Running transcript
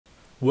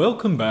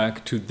Welcome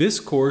back to this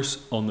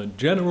course on the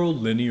general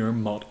linear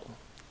model.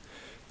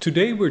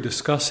 Today we're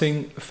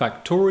discussing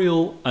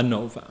Factorial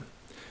ANOVA.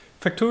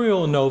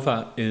 Factorial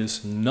ANOVA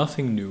is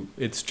nothing new.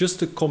 It's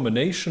just a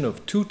combination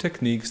of two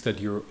techniques that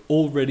you're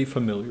already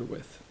familiar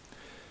with.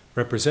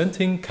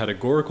 Representing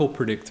categorical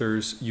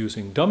predictors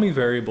using dummy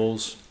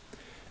variables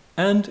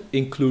and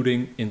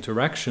including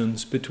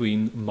interactions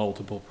between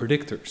multiple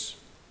predictors.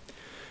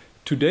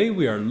 Today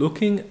we are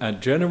looking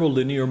at general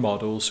linear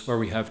models where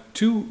we have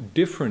two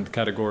different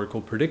categorical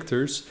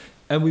predictors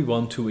and we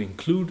want to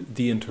include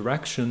the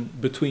interaction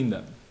between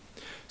them.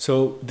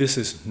 So this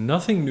is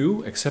nothing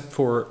new except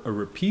for a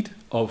repeat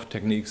of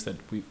techniques that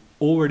we've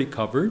already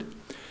covered.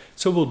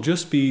 So we'll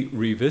just be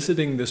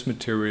revisiting this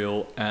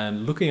material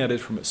and looking at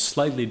it from a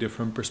slightly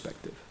different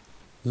perspective.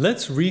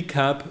 Let's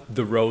recap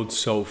the road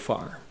so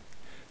far.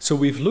 So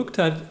we've looked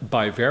at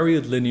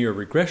bivariate linear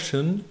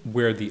regression,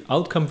 where the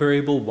outcome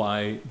variable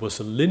y was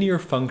a linear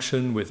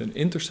function with an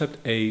intercept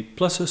a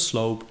plus a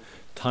slope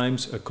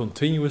times a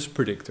continuous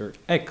predictor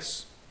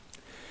x.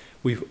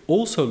 We've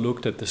also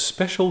looked at the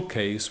special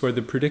case where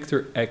the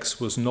predictor x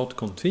was not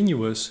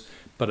continuous,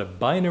 but a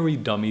binary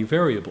dummy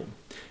variable.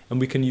 And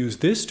we can use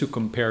this to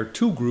compare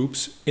two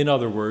groups, in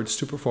other words,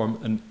 to perform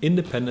an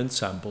independent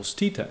samples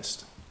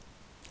t-test.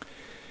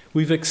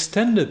 We've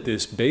extended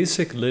this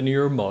basic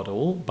linear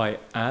model by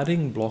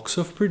adding blocks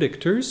of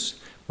predictors,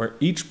 where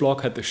each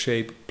block had the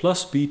shape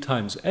plus b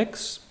times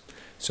x,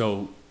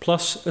 so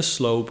plus a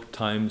slope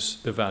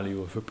times the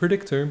value of a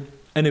predictor.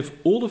 And if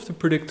all of the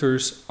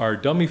predictors are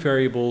dummy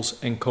variables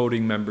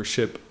encoding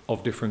membership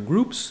of different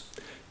groups,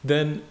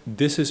 then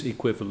this is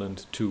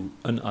equivalent to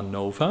an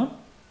ANOVA.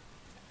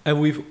 And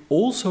we've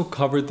also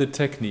covered the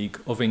technique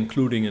of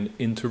including an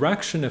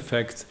interaction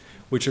effect,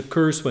 which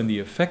occurs when the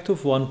effect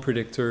of one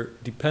predictor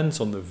depends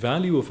on the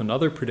value of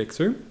another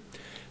predictor.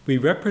 We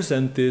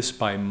represent this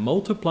by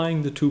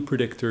multiplying the two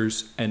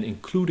predictors and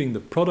including the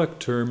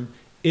product term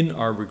in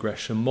our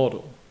regression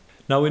model.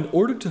 Now, in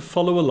order to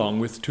follow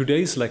along with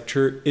today's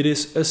lecture, it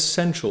is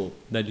essential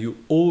that you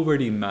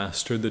already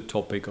master the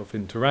topic of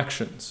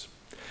interactions.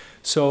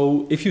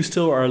 So if you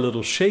still are a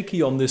little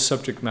shaky on this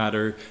subject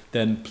matter,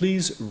 then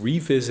please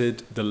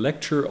revisit the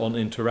lecture on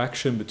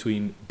interaction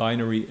between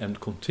binary and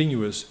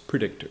continuous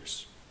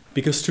predictors.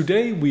 Because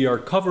today we are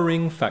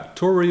covering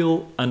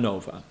Factorial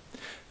ANOVA.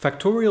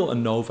 Factorial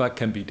ANOVA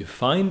can be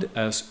defined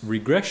as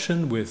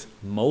regression with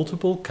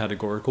multiple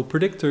categorical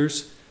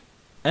predictors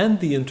and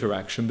the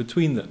interaction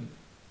between them.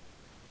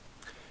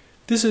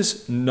 This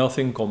is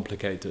nothing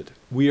complicated.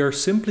 We are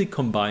simply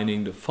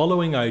combining the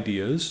following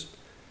ideas: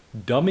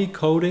 dummy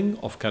coding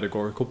of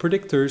categorical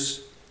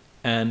predictors,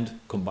 and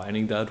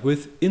combining that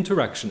with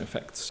interaction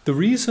effects. The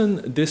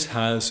reason this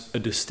has a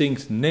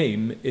distinct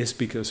name is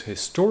because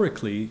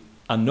historically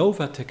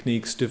ANOVA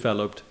techniques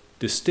developed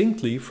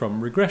distinctly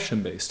from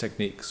regression-based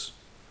techniques.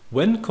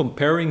 When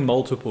comparing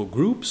multiple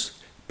groups,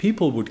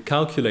 people would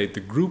calculate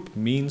the group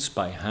means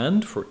by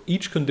hand for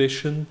each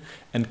condition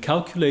and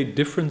calculate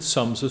different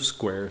sums of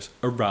squares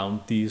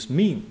around these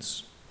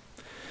means.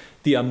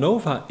 The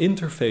ANOVA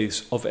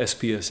interface of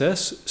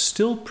SPSS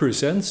still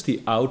presents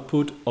the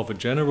output of a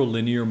general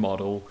linear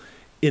model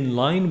in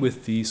line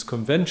with these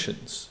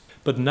conventions.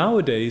 But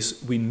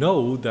nowadays we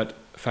know that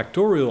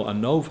Factorial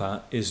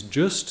ANOVA is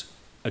just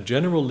a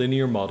general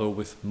linear model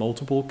with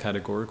multiple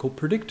categorical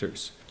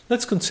predictors.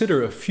 Let's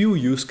consider a few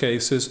use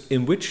cases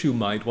in which you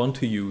might want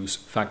to use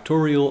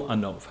Factorial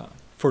ANOVA.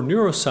 For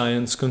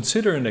neuroscience,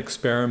 consider an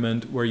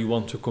experiment where you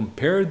want to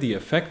compare the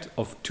effect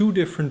of two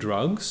different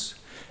drugs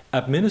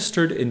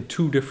administered in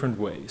two different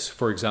ways,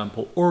 for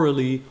example,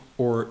 orally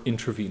or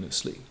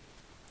intravenously.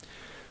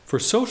 For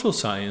social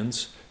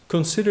science,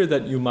 consider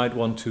that you might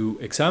want to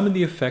examine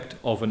the effect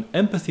of an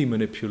empathy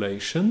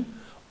manipulation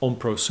on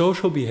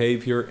prosocial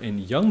behavior in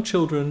young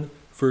children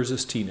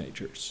versus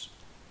teenagers.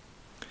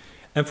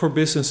 And for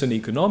business and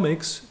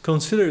economics,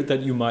 consider that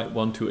you might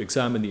want to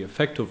examine the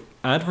effect of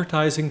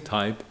advertising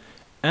type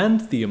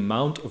and the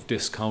amount of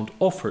discount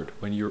offered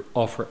when you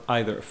offer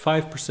either a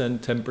 5%,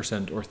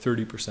 10% or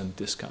 30%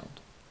 discount.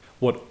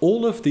 What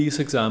all of these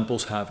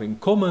examples have in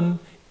common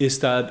is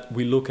that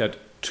we look at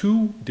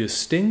two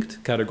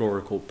distinct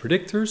categorical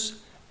predictors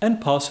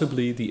and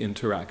possibly the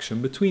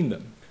interaction between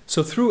them.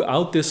 So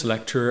throughout this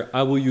lecture,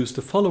 I will use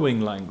the following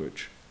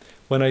language.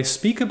 When I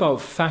speak about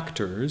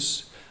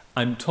factors,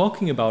 I'm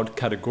talking about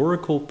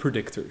categorical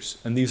predictors,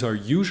 and these are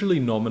usually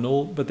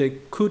nominal, but they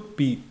could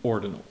be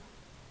ordinal.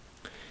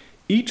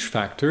 Each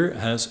factor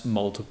has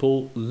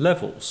multiple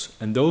levels,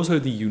 and those are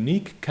the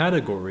unique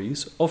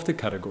categories of the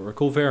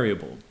categorical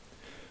variable.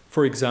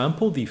 For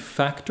example, the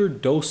factor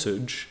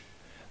dosage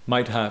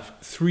might have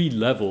 3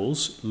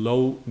 levels,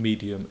 low,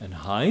 medium, and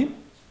high.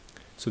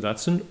 So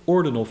that's an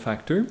ordinal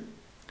factor.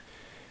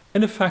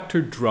 And a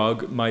factor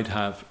drug might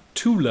have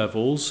 2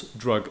 levels,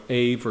 drug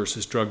A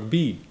versus drug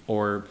B,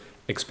 or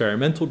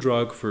experimental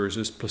drug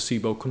versus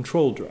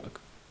placebo-controlled drug.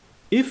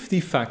 If the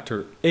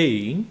factor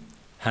A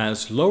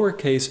has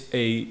lowercase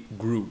a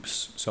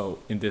groups, so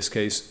in this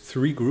case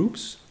 3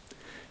 groups,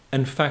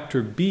 and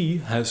factor B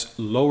has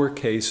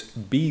lowercase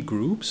b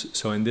groups,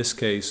 so in this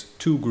case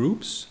 2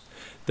 groups,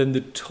 then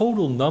the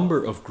total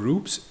number of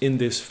groups in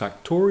this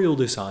factorial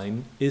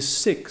design is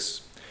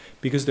 6,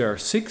 because there are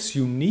 6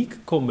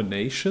 unique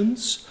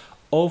combinations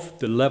of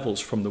the levels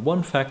from the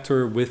one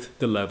factor with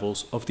the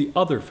levels of the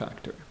other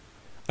factor.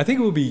 I think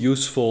it would be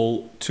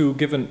useful to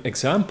give an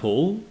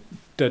example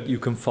that you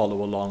can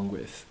follow along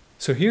with.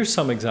 So here's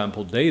some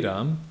example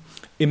data.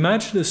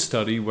 Imagine a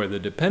study where the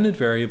dependent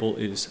variable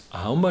is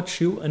how much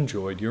you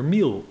enjoyed your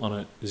meal on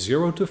a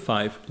 0 to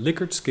 5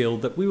 Likert scale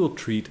that we will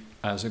treat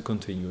as a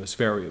continuous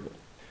variable.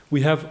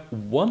 We have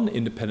one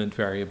independent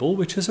variable,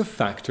 which is a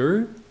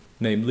factor,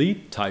 namely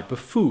type of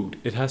food.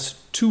 It has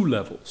 2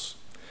 levels.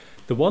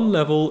 The one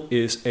level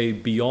is a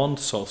Beyond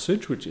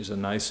sausage, which is a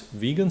nice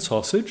vegan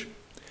sausage,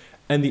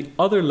 and the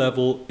other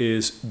level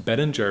is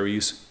Ben &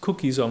 Jerry's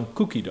cookies on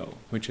cookie dough,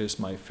 which is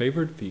my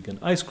favorite vegan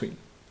ice cream.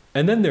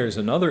 And then there's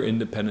another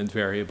independent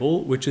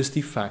variable, which is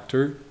the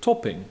factor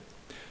topping.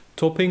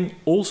 Topping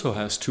also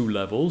has 2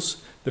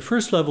 levels. The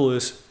first level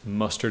is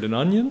mustard and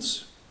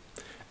onions,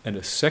 and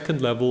the second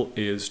level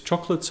is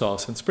chocolate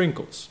sauce and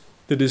sprinkles.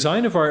 The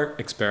design of our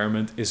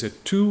experiment is a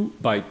 2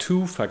 by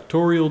 2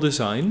 factorial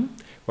design,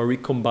 where we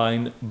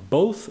combine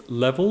both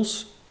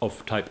levels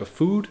of type of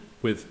food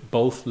with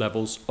both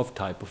levels of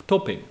type of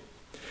topping.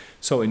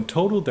 So in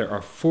total there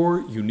are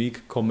 4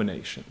 unique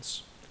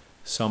combinations.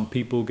 Some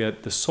people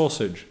get the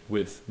sausage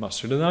with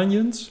mustard and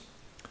onions.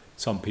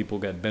 Some people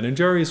get Ben &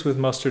 Jerry's with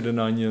mustard and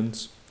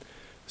onions.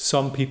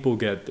 Some people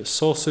get the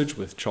sausage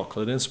with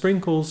chocolate and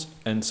sprinkles.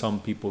 And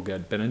some people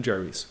get Ben &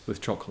 Jerry's with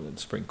chocolate and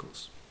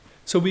sprinkles.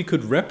 So we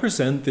could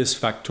represent this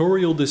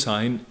factorial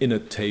design in a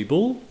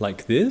table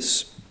like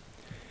this.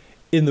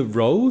 In the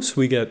rows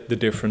we get the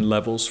different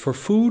levels for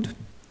food.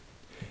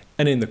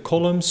 And in the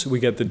columns we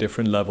get the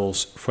different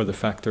levels for the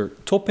factor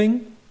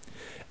topping.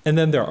 And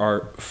then there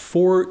are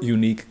 4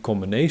 unique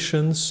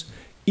combinations.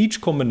 Each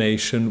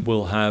combination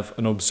will have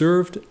an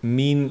observed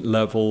mean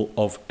level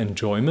of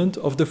enjoyment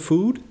of the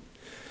food.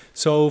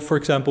 So for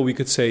example, we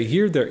could say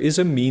here there is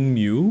a mean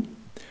mu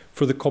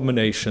for the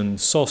combination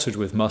sausage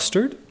with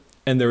mustard,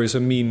 and there is a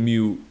mean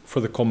mu for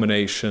the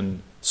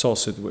combination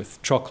sausage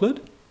with chocolate,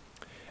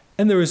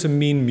 and there is a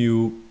mean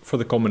mu for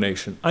the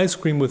combination ice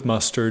cream with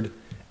mustard,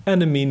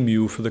 and a mean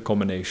mu for the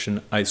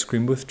combination ice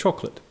cream with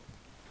chocolate.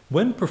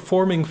 When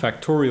performing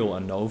Factorial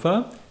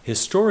ANOVA,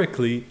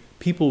 historically,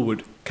 people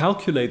would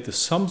calculate the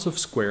sums of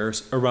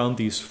squares around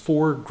these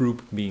 4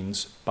 group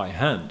means by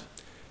hand.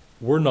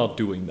 We're not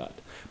doing that,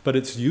 but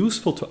it's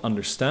useful to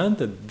understand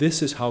that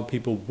this is how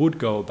people would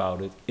go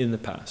about it in the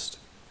past.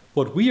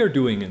 What we are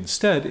doing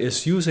instead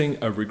is using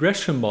a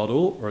regression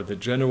model, or the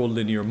general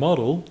linear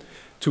model,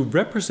 to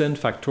represent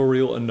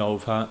Factorial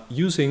ANOVA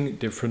using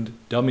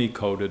different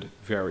dummy-coded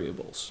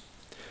variables.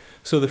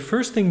 So the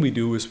first thing we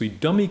do is we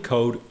dummy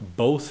code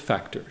both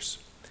factors.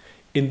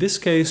 In this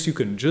case, you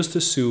can just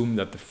assume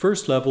that the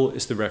first level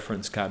is the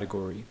reference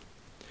category.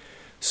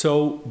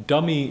 So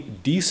dummy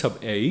d sub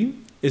a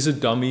is a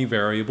dummy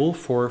variable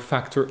for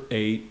factor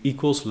a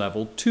equals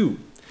level 2.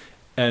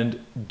 And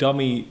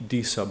dummy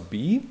d sub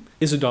b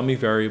is a dummy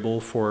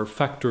variable for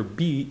factor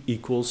b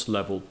equals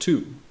level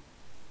 2.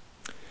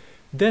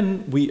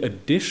 Then we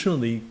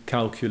additionally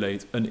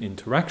calculate an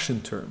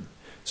interaction term.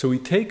 So we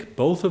take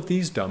both of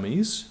these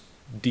dummies,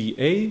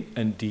 dA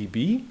and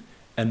dB,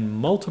 and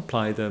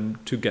multiply them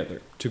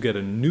together to get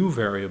a new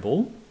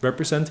variable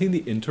representing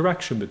the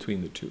interaction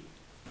between the two.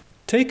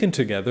 Taken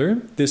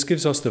together, this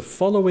gives us the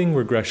following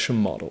regression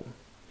model.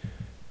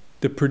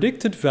 The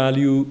predicted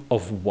value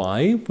of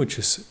y, which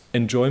is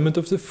enjoyment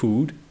of the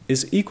food,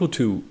 is equal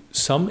to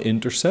some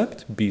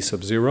intercept, b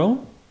sub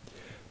 0,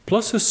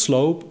 plus a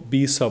slope,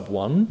 b sub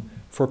 1,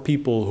 for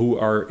people who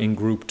are in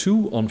group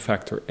 2 on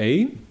factor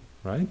A,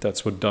 right?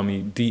 That's what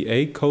dummy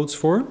dA codes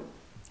for,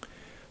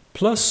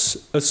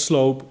 plus a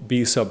slope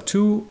b sub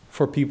 2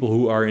 for people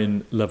who are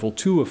in level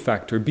 2 of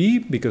factor B,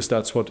 because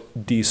that's what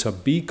d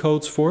sub b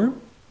codes for,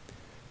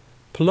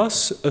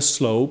 plus a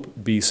slope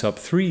b sub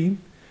 3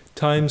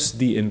 times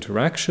the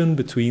interaction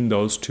between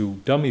those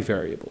 2 dummy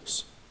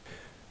variables.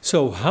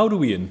 So how do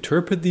we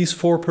interpret these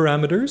 4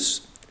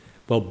 parameters?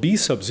 Well, b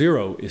sub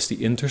 0 is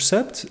the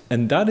intercept,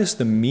 and that is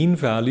the mean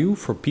value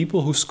for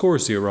people who score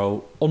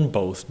 0 on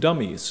both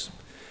dummies.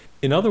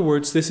 In other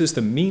words, this is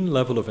the mean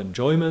level of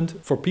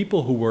enjoyment for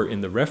people who were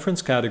in the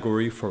reference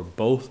category for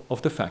both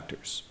of the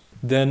factors.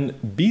 Then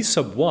b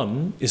sub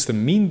 1 is the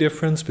mean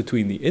difference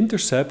between the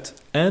intercept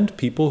and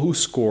people who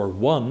score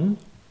 1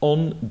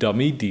 on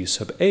dummy d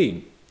sub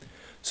a.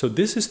 So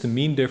this is the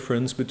mean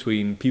difference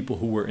between people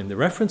who were in the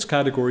reference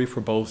category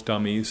for both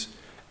dummies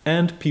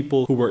and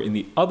people who were in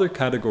the other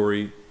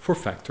category for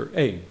factor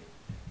A.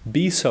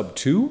 B sub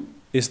 2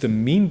 is the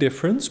mean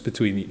difference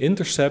between the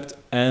intercept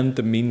and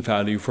the mean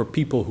value for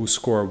people who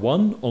score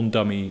 1 on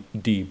dummy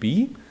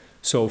dB,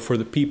 so for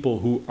the people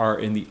who are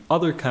in the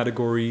other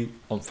category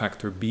on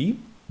factor B.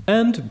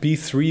 And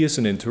B3 is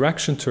an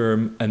interaction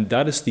term, and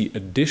that is the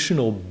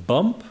additional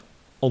bump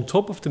on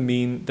top of the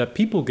mean that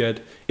people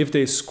get if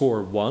they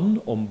score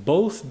 1 on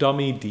both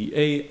dummy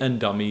DA and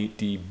dummy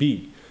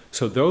DB.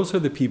 So those are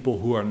the people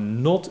who are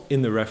not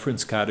in the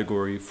reference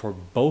category for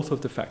both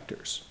of the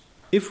factors.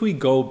 If we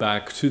go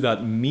back to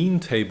that mean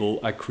table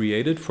I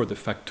created for the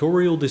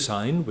factorial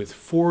design with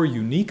 4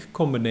 unique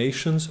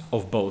combinations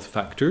of both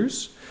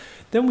factors,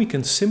 then we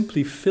can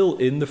simply fill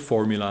in the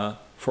formula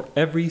for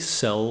every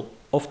cell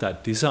of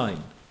that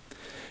design.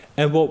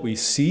 And what we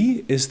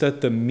see is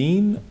that the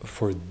mean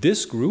for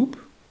this group,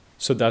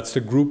 so that's the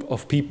group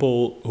of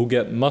people who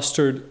get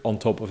mustard on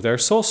top of their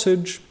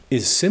sausage,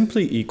 is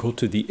simply equal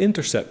to the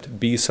intercept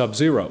b sub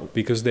 0,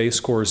 because they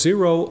score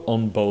 0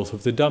 on both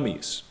of the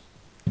dummies.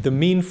 The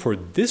mean for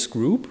this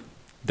group,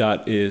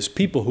 that is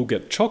people who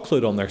get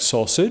chocolate on their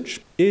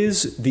sausage,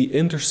 is the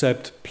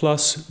intercept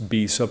plus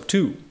b sub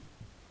 2.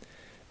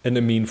 And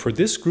the mean for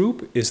this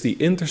group is the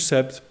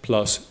intercept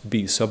plus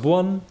b sub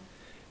 1.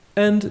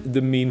 And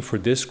the mean for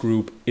this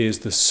group is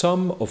the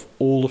sum of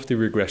all of the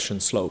regression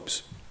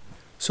slopes.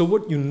 So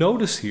what you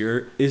notice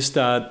here is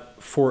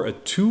that for a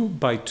 2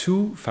 by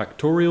 2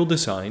 factorial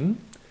design,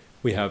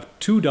 we have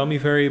 2 dummy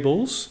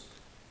variables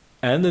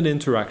and an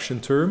interaction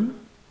term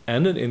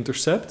and an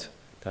intercept.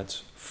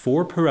 That's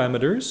 4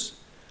 parameters.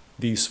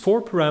 These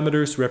 4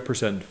 parameters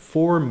represent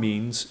 4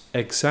 means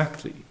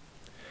exactly.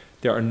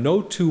 There are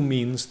no 2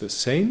 means the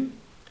same.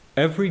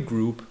 Every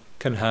group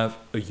can have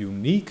a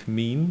unique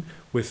mean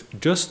with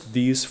just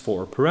these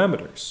 4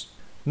 parameters.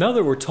 Now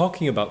that we're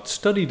talking about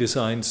study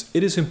designs,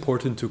 it is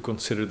important to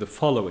consider the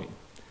following.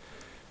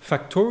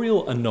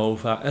 Factorial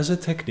ANOVA as a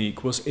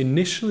technique was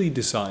initially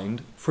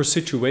designed for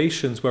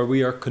situations where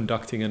we are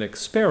conducting an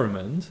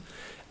experiment,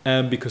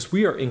 and because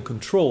we are in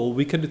control,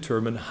 we can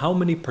determine how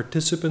many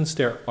participants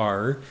there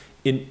are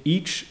in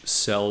each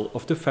cell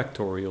of the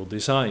factorial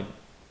design.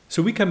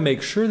 So we can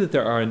make sure that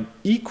there are an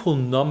equal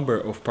number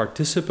of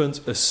participants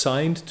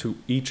assigned to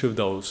each of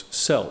those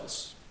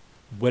cells.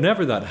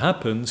 Whenever that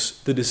happens,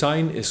 the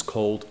design is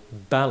called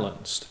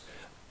balanced.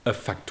 A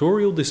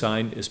factorial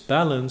design is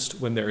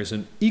balanced when there is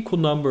an equal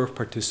number of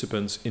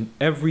participants in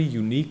every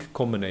unique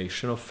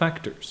combination of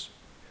factors.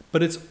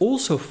 But it's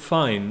also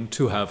fine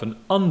to have an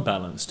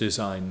unbalanced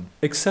design,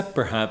 except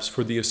perhaps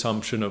for the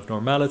assumption of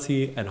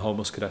normality and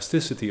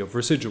homoscedasticity of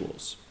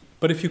residuals.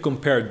 But if you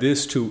compare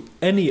this to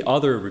any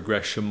other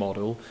regression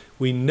model,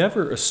 we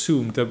never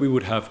assumed that we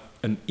would have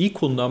an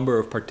equal number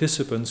of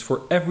participants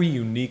for every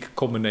unique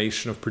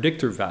combination of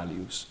predictor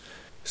values.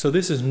 So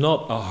this is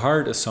not a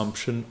hard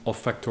assumption of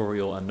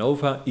Factorial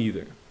ANOVA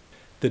either.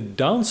 The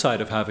downside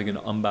of having an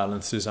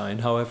unbalanced design,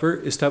 however,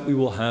 is that we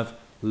will have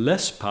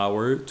less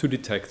power to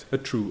detect a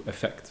true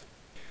effect.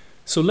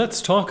 So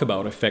let's talk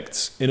about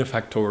effects in a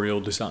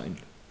factorial design.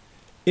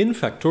 In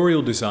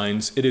factorial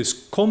designs, it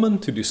is common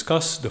to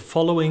discuss the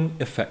following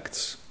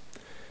effects.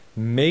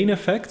 Main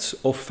effects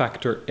of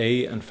factor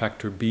A and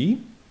factor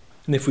B.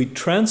 And if we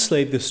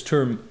translate this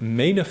term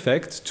main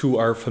effect to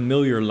our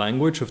familiar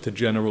language of the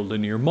general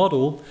linear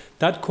model,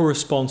 that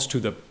corresponds to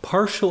the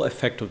partial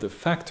effect of the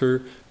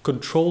factor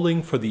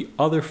controlling for the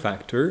other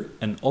factor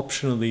and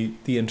optionally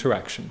the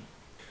interaction.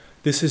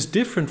 This is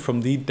different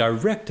from the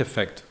direct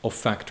effect of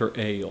factor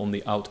A on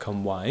the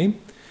outcome Y,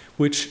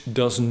 which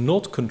does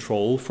not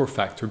control for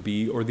factor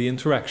B or the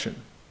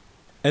interaction.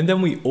 And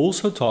then we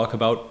also talk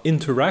about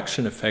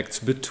interaction effects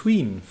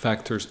between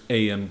factors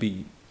A and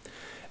B.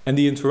 And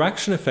the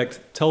interaction effect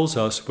tells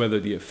us whether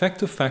the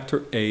effect of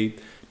factor A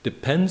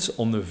depends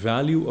on the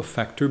value of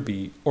factor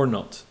B or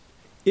not.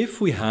 If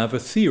we have a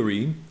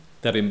theory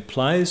that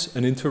implies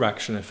an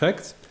interaction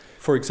effect,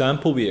 for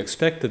example, we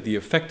expect that the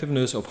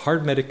effectiveness of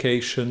heart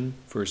medication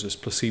versus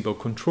placebo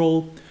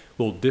control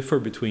will differ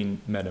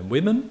between men and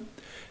women,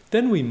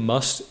 then we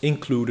must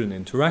include an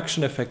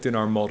interaction effect in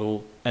our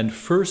model and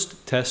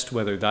first test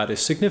whether that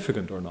is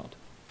significant or not.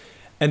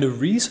 And the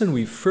reason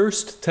we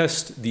first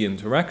test the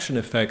interaction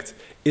effect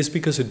is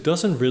because it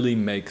doesn't really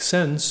make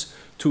sense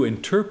to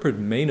interpret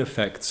main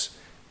effects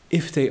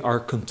if they are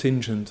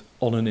contingent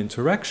on an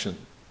interaction.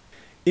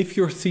 If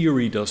your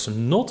theory does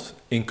not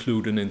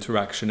include an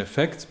interaction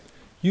effect,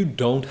 you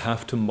don't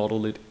have to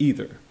model it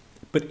either.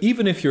 But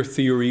even if your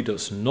theory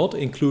does not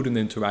include an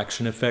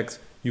interaction effect,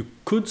 you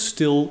could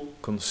still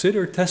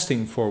consider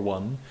testing for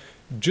one,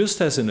 just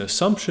as an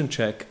assumption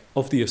check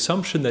of the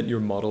assumption that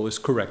your model is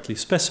correctly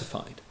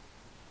specified.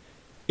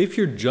 If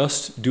you're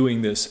just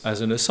doing this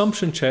as an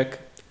assumption check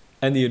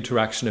and the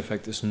interaction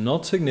effect is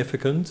not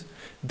significant,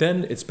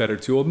 then it's better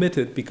to omit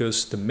it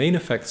because the main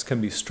effects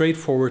can be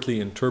straightforwardly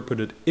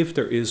interpreted if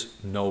there is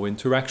no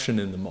interaction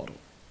in the model.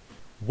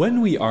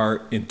 When we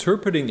are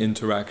interpreting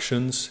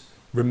interactions,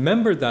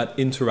 remember that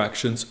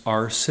interactions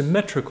are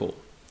symmetrical.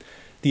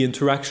 The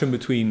interaction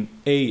between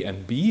A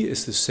and B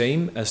is the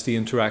same as the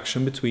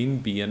interaction between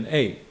B and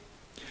A.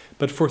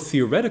 But for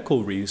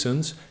theoretical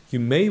reasons, you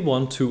may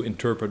want to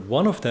interpret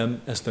one of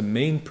them as the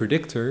main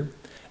predictor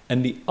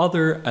and the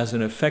other as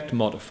an effect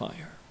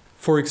modifier.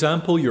 For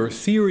example, your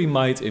theory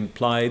might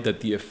imply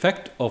that the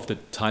effect of the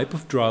type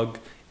of drug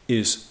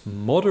is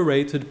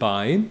moderated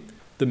by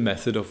the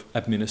method of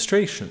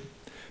administration.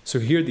 So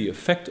here the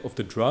effect of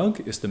the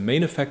drug is the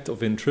main effect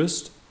of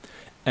interest,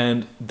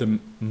 and the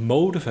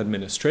mode of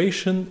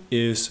administration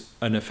is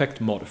an effect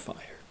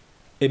modifier.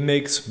 It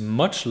makes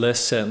much less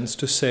sense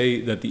to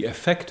say that the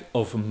effect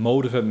of a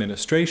mode of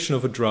administration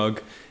of a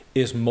drug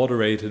is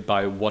moderated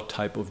by what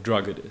type of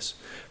drug it is.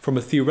 From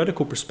a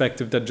theoretical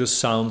perspective, that just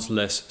sounds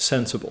less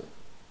sensible.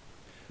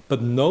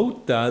 But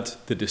note that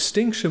the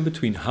distinction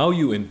between how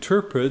you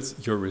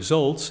interpret your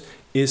results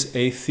is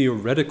a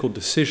theoretical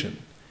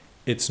decision.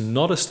 It's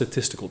not a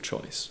statistical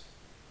choice.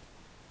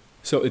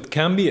 So it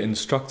can be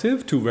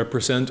instructive to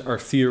represent our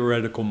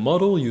theoretical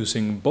model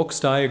using box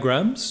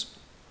diagrams.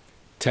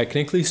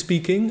 Technically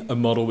speaking, a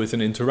model with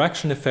an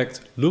interaction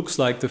effect looks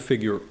like the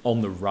figure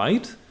on the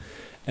right.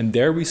 And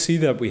there we see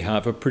that we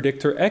have a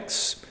predictor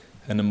X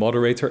and a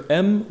moderator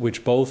M,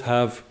 which both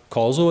have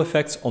causal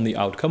effects on the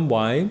outcome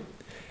Y.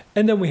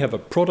 And then we have a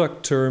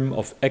product term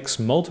of X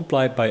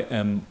multiplied by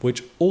M,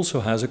 which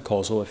also has a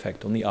causal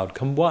effect on the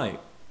outcome Y.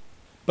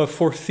 But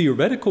for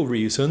theoretical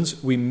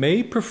reasons, we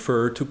may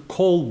prefer to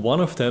call one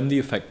of them the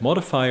effect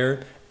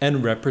modifier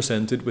and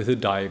represent it with a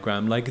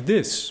diagram like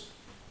this.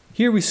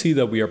 Here we see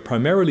that we are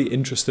primarily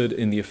interested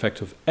in the effect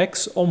of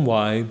X on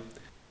Y,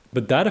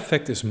 but that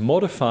effect is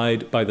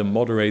modified by the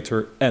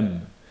moderator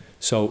M.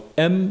 So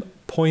M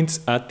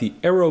points at the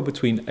arrow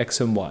between X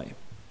and Y.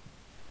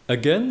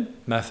 Again,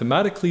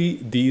 mathematically,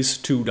 these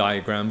two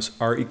diagrams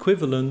are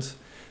equivalent,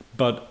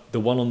 but the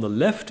one on the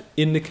left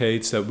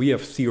indicates that we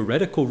have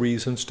theoretical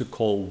reasons to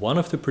call one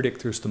of the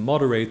predictors the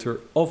moderator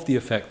of the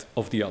effect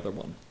of the other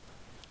one.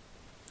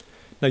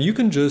 Now you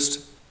can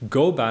just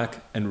go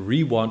back and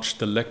rewatch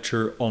the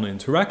lecture on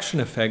interaction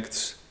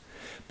effects,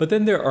 but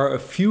then there are a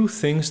few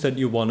things that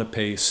you want to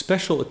pay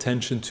special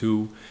attention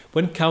to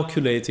when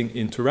calculating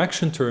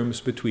interaction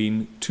terms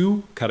between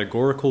two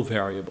categorical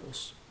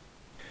variables.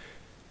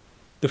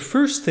 The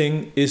first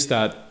thing is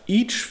that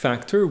each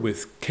factor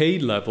with k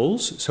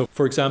levels, so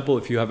for example,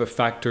 if you have a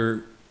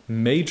factor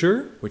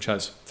major, which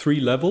has 3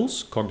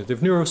 levels, cognitive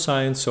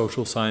neuroscience,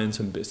 social science,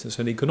 and business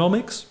and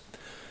economics,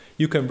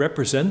 you can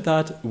represent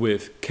that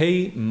with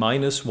k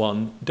minus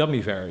 1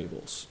 dummy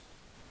variables.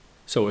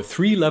 So a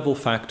 3-level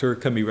factor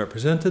can be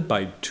represented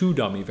by 2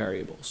 dummy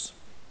variables.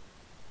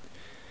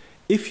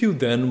 If you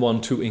then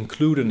want to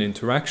include an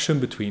interaction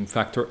between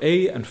factor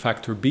A and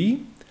factor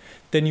B,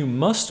 then you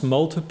must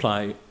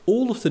multiply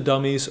all of the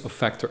dummies of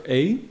factor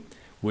A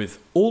with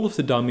all of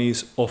the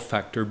dummies of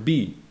factor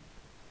B.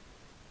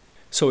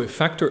 So if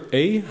factor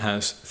A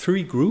has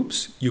 3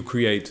 groups, you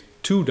create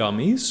 2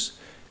 dummies,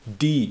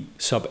 D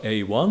sub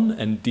A1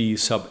 and D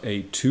sub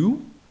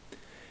A2.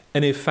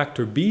 And if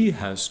factor B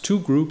has 2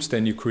 groups,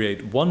 then you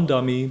create 1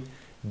 dummy,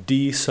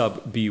 D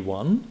sub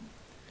B1.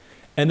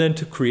 And then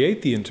to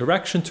create the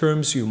interaction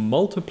terms, you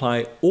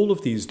multiply all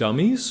of these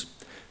dummies.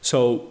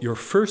 So your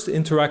first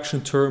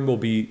interaction term will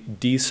be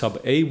D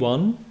sub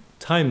A1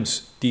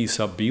 times D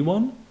sub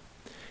B1.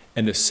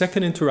 And the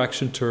second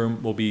interaction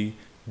term will be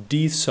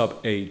D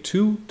sub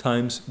A2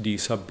 times D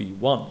sub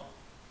B1.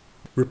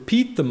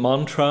 Repeat the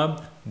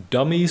mantra,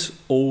 dummies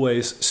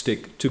always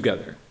stick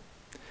together.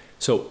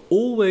 So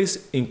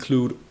always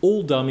include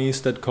all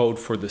dummies that code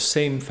for the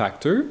same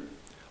factor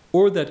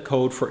or that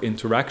code for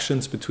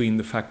interactions between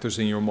the factors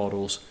in your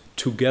models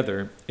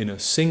together in a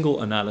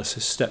single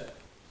analysis step.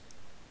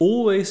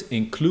 Always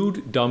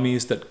include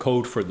dummies that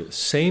code for the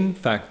same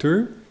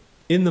factor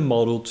in the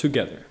model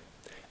together.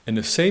 And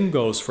the same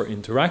goes for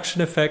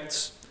interaction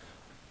effects.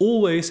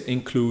 Always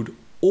include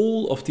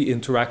all of the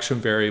interaction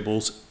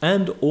variables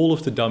and all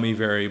of the dummy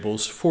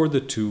variables for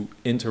the 2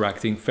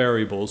 interacting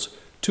variables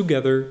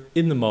together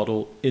in the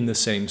model in the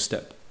same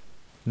step.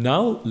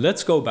 Now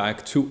let's go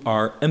back to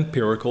our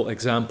empirical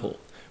example.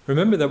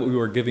 Remember that we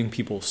were giving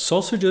people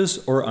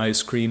sausages or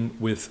ice cream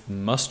with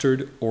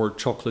mustard or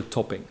chocolate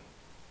topping.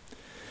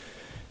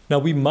 Now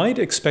we might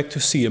expect to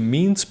see a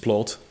means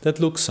plot that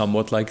looks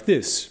somewhat like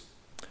this.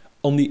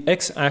 On the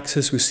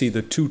x-axis we see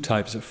the 2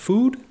 types of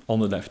food, on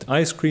the left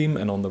ice cream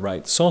and on the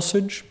right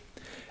sausage.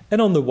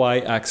 And on the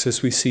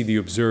y-axis we see the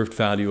observed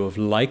value of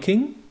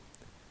liking.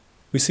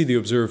 We see the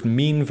observed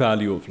mean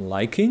value of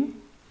liking.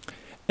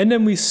 And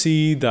then we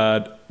see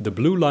that the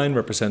blue line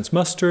represents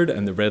mustard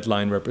and the red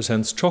line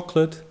represents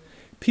chocolate.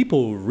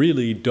 People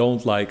really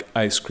don't like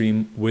ice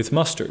cream with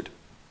mustard.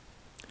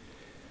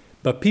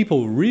 But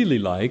people really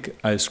like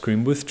ice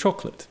cream with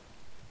chocolate.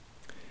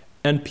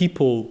 And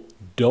people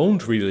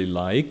don't really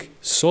like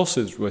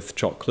sausage with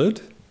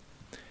chocolate.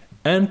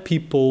 And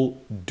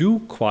people do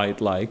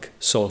quite like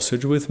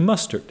sausage with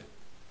mustard.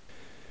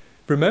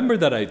 Remember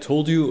that I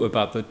told you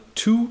about the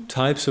 2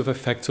 types of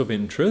effects of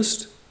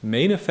interest,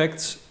 main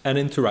effects and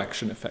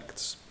interaction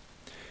effects.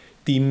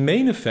 The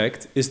main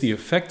effect is the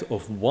effect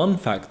of one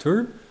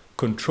factor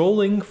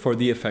controlling for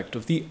the effect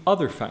of the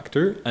other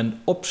factor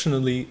and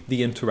optionally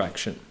the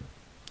interaction.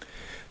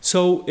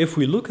 So if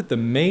we look at the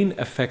main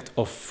effect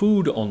of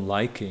food on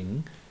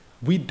liking,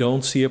 we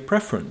don't see a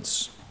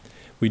preference.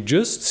 We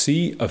just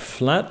see a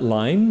flat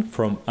line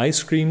from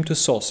ice cream to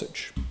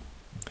sausage.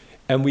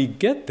 And we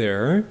get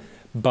there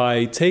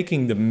by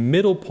taking the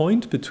middle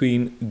point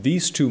between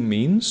these two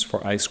means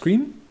for ice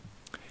cream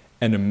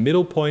and a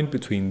middle point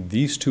between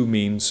these two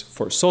means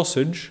for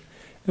sausage.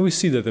 And we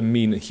see that the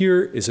mean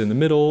here is in the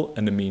middle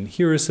and the mean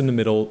here is in the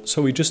middle,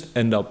 so we just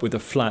end up with a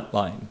flat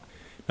line.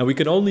 Now we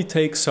can only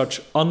take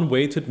such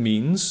unweighted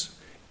means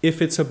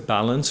if it's a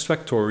balanced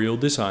factorial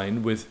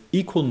design with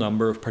equal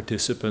number of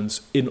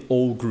participants in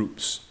all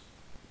groups.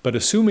 But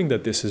assuming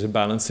that this is a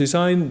balanced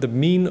design, the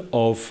mean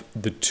of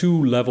the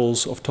two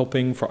levels of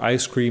topping for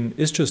ice cream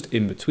is just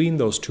in between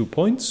those 2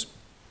 points.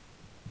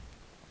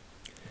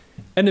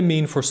 And the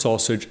mean for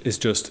sausage is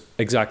just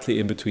exactly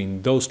in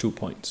between those 2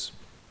 points.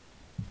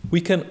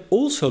 We can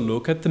also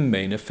look at the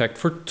main effect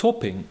for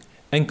topping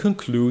and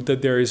conclude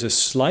that there is a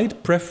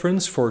slight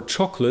preference for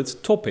chocolate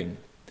topping.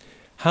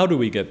 How do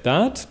we get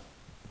that?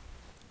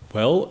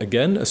 Well,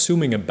 again,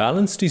 assuming a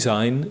balanced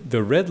design,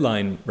 the red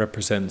line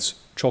represents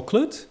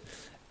chocolate,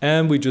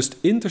 and we just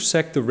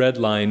intersect the red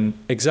line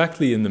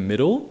exactly in the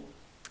middle,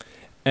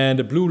 and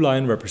the blue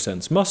line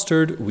represents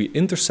mustard. We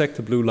intersect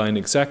the blue line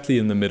exactly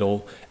in the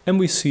middle, and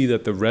we see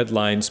that the red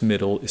line's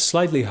middle is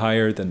slightly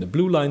higher than the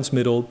blue line's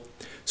middle,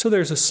 so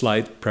there's a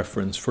slight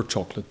preference for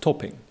chocolate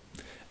topping.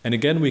 And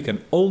again, we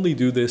can only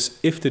do this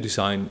if the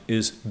design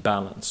is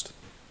balanced.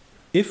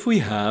 If we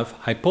have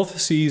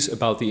hypotheses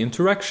about the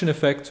interaction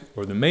effect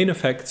or the main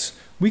effects,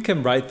 we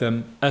can write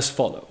them as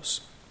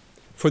follows.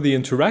 For the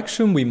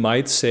interaction, we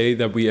might say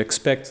that we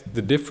expect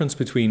the difference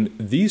between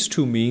these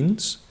two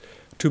means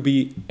to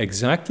be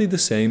exactly the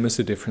same as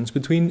the difference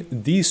between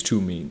these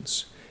two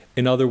means.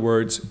 In other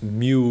words,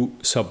 mu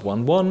sub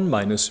 1,1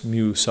 minus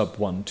mu sub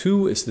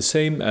 1,2 is the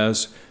same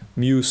as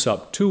mu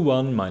sub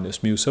 2,1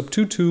 minus mu sub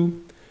 2,2.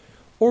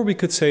 Or we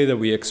could say that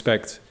we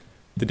expect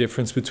the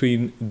difference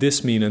between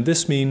this mean and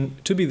this mean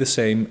to be the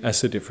same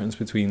as the difference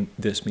between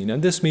this mean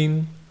and this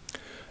mean.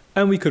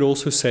 And we could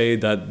also say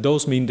that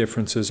those mean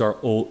differences are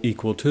all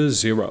equal to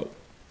 0.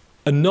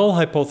 A null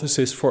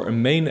hypothesis for a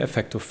main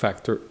effective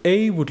factor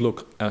A would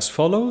look as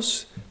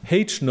follows.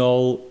 H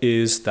null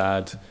is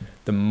that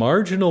the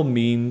marginal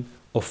mean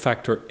of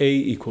factor A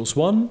equals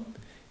 1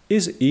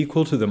 is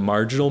equal to the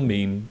marginal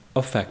mean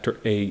of factor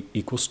A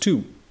equals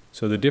 2.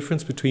 So the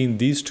difference between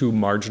these two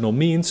marginal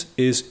means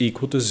is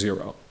equal to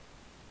 0.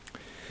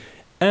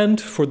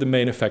 And for the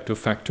main effective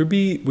factor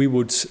B, we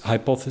would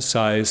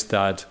hypothesize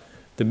that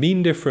the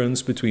mean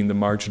difference between the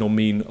marginal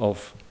mean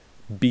of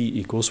B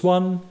equals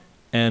 1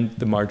 and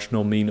the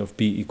marginal mean of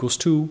B equals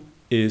 2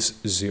 is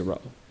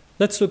 0.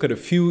 Let's look at a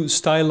few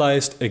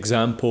stylized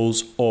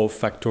examples of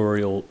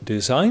factorial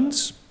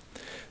designs.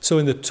 So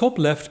in the top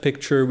left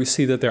picture, we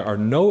see that there are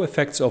no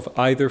effects of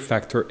either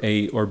factor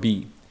A or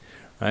B,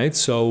 right?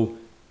 So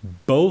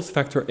both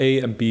factor A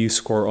and B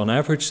score on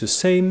average the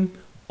same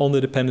on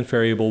the dependent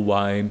variable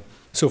y.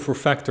 So for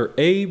factor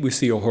A, we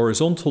see a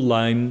horizontal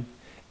line,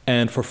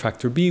 and for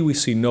factor B, we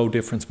see no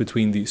difference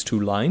between these two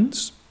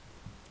lines.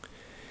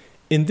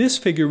 In this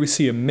figure, we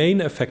see a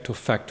main effect of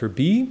factor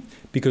B,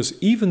 because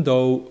even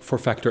though for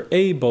factor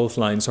A both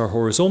lines are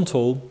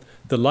horizontal,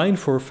 the line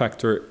for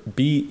factor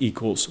B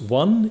equals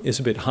 1 is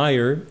a bit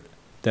higher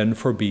than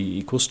for B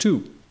equals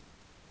 2.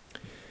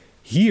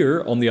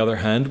 Here, on the other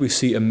hand, we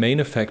see a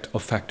main effect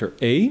of factor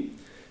A.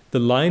 The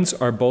lines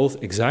are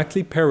both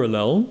exactly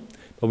parallel,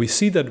 but we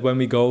see that when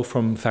we go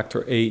from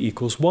factor A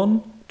equals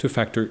 1 to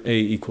factor A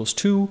equals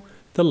 2,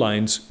 the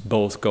lines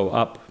both go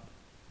up.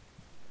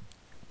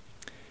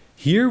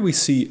 Here we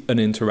see an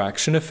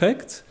interaction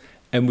effect,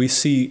 and we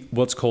see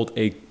what's called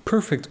a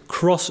perfect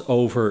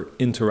crossover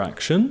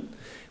interaction.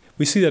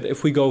 We see that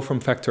if we go from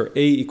factor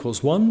A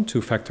equals 1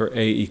 to factor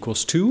A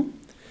equals 2,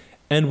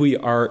 and we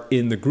are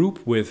in the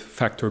group with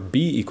factor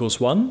B equals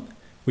 1,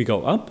 we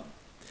go up.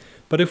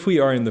 But if we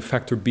are in the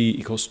factor B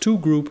equals 2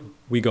 group,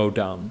 we go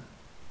down.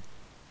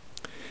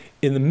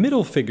 In the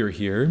middle figure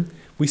here,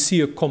 we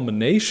see a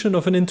combination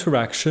of an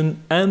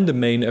interaction and the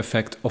main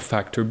effect of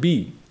factor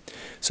B.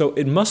 So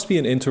it must be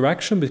an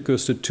interaction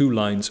because the two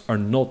lines are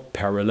not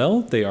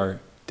parallel, they are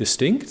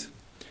distinct.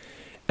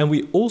 And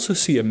we also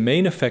see a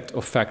main effect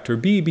of factor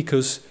B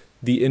because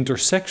the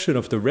intersection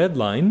of the red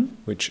line,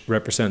 which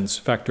represents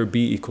factor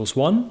B equals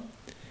 1,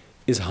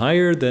 is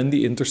higher than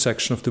the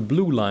intersection of the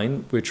blue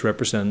line, which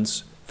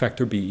represents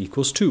factor B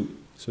equals 2.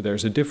 So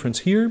there's a difference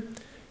here,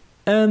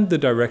 and the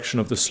direction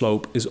of the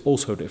slope is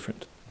also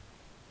different.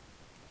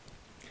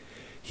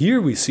 Here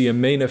we see a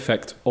main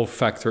effect of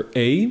factor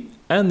A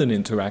and an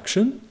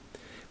interaction.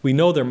 We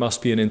know there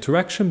must be an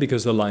interaction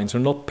because the lines are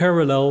not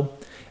parallel,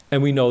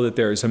 and we know that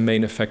there is a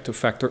main effect of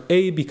factor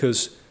A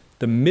because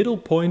the middle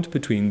point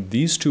between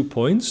these 2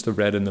 points, the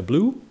red and the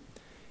blue,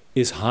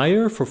 is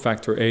higher for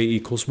factor A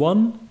equals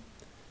 1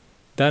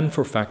 than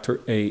for factor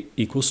A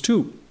equals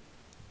 2.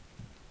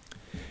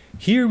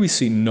 Here we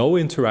see no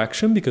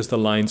interaction because the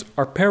lines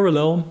are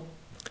parallel,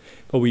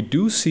 but we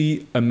do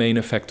see a main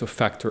effect of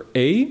factor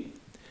A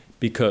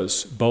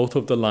because both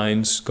of the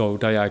lines go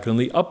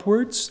diagonally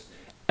upwards,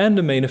 and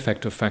the main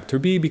effect of factor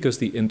B because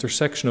the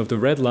intersection of the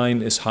red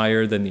line is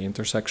higher than the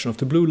intersection of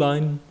the blue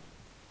line.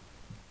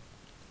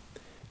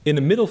 In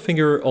the middle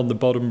figure on the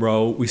bottom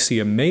row, we see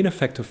a main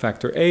effect of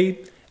factor A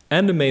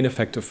and a main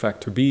effect of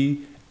factor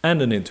B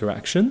and an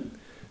interaction.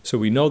 So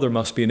we know there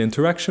must be an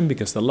interaction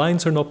because the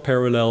lines are not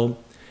parallel.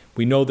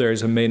 We know there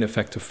is a main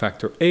effect of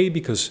factor A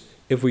because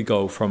if we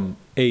go from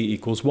A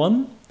equals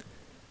 1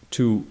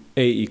 to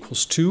A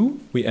equals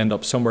 2, we end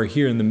up somewhere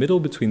here in the middle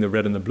between the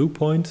red and the blue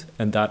point,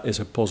 and that is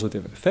a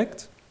positive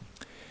effect.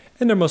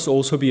 And there must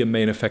also be a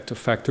main effect of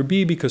factor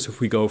B because if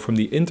we go from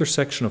the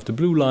intersection of the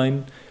blue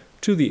line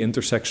to the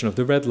intersection of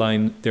the red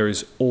line, there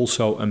is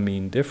also a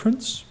mean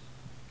difference.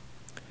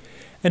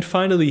 And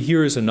finally,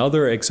 here is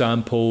another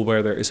example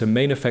where there is a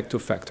main effect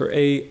of factor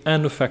A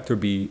and of factor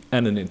B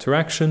and an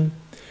interaction.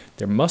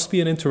 There must be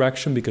an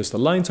interaction because the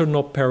lines are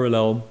not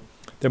parallel.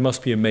 There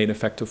must be a main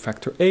effect of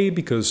factor A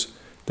because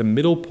the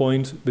middle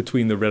point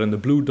between the red and the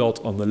blue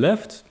dot on the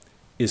left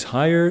is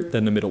higher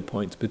than the middle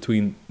point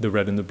between the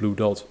red and the blue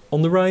dot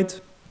on the right.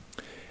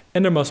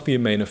 And there must be a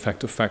main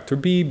effect of factor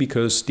B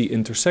because the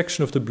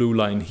intersection of the blue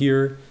line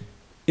here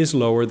is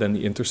lower than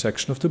the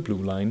intersection of the blue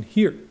line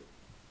here.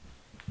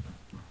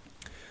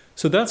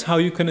 So that's how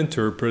you can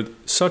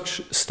interpret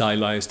such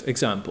stylized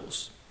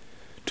examples.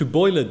 To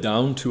boil it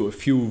down to a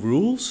few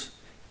rules,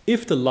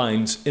 if the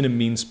lines in a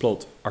means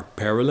plot are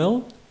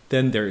parallel,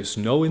 then there is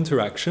no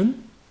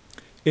interaction.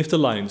 If the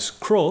lines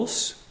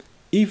cross,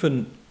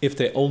 even if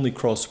they only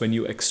cross when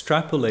you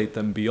extrapolate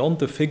them beyond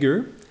the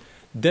figure,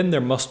 then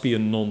there must be a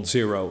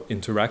non-zero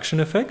interaction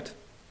effect.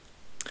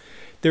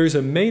 There is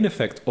a main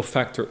effect of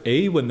factor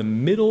A when the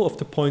middle of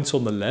the points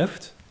on the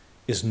left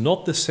is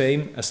not the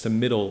same as the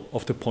middle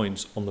of the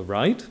points on the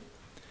right.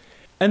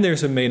 And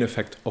there's a main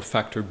effect of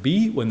factor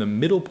B when the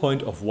middle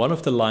point of one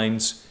of the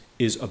lines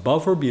is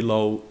above or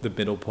below the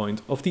middle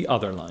point of the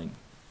other line.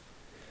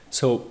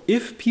 So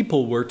if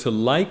people were to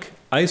like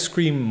ice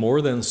cream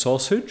more than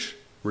sausage,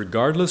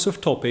 regardless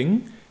of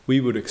topping, we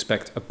would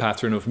expect a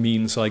pattern of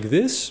means like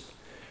this,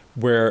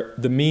 where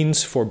the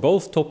means for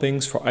both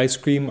toppings for ice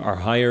cream are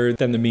higher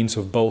than the means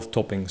of both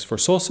toppings for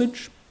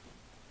sausage.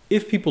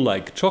 If people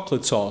like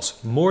chocolate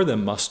sauce more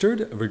than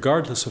mustard,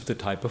 regardless of the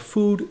type of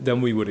food,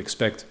 then we would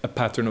expect a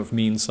pattern of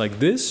means like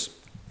this,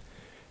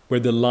 where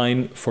the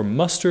line for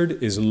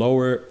mustard is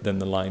lower than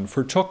the line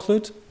for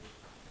chocolate.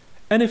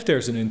 And if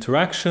there's an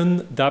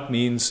interaction, that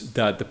means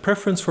that the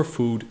preference for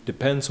food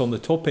depends on the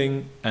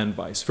topping and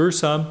vice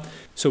versa.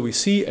 So we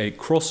see a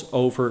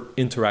crossover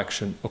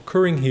interaction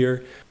occurring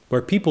here,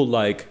 where people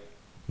like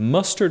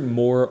mustard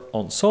more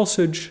on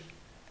sausage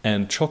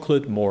and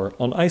chocolate more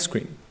on ice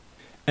cream.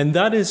 And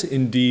that is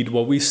indeed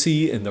what we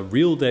see in the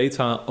real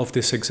data of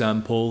this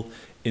example.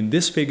 In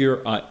this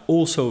figure, I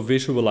also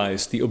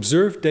visualize the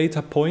observed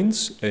data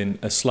points in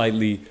a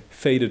slightly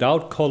faded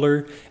out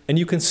color, and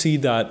you can see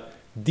that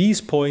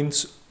these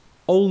points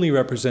only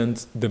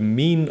represent the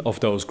mean of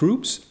those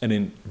groups, and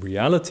in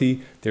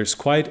reality, there's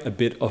quite a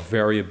bit of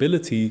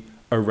variability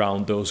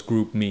around those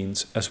group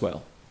means as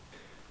well.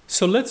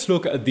 So let's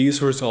look at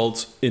these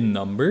results in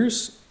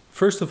numbers.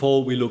 First of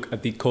all, we look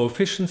at the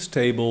coefficients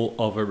table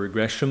of a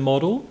regression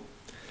model.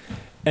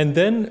 And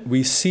then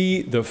we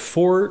see the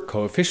four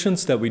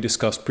coefficients that we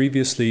discussed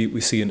previously. We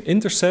see an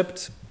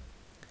intercept.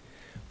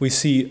 We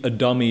see a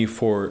dummy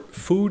for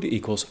food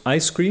equals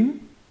ice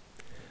cream.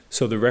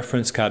 So the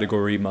reference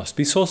category must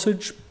be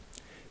sausage.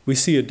 We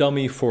see a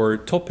dummy for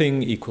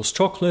topping equals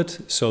chocolate.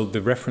 So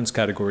the reference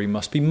category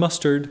must be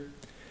mustard.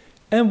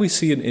 And we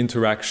see an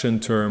interaction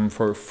term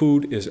for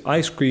food is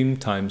ice cream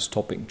times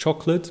topping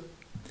chocolate.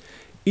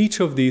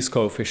 Each of these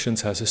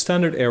coefficients has a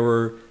standard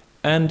error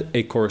and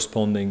a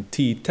corresponding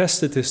t-test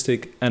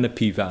statistic and a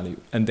p-value,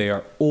 and they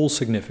are all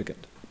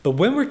significant. But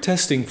when we're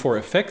testing for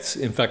effects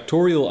in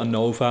Factorial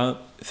ANOVA,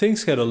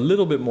 things get a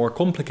little bit more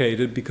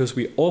complicated because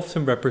we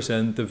often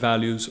represent the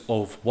values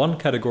of one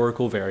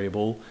categorical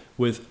variable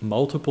with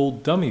multiple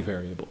dummy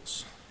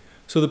variables.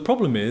 So the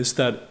problem is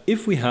that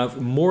if we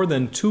have more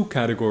than two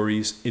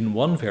categories in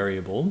one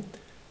variable,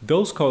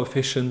 those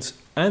coefficients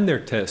and their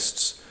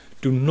tests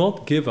do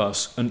not give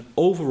us an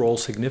overall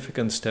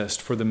significance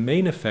test for the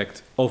main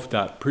effect of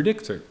that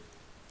predictor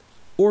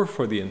or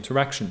for the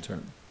interaction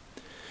term.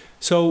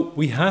 So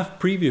we have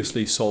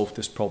previously solved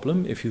this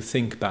problem, if you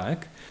think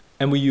back,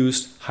 and we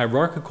used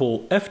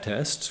hierarchical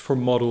f-tests for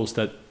models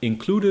that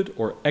included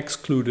or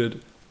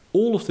excluded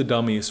all of the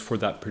dummies for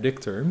that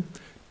predictor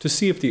to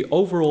see if the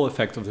overall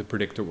effect of the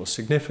predictor was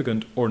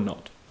significant or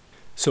not.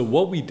 So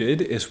what we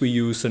did is we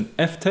used an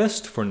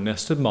f-test for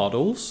nested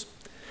models.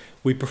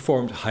 We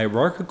performed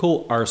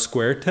hierarchical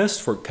R-squared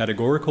tests for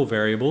categorical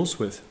variables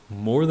with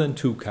more than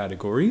two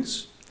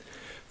categories.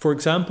 For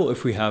example,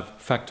 if we have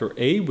factor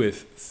A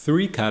with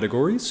 3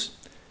 categories,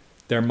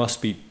 there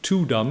must be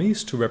 2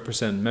 dummies to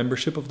represent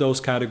membership of those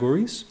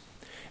categories.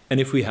 And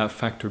if we have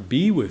factor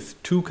B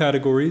with 2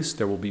 categories,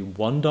 there will be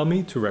 1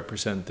 dummy to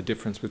represent the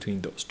difference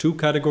between those 2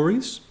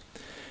 categories.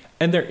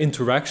 And their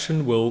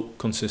interaction will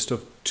consist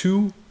of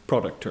 2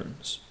 product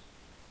terms.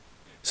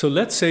 So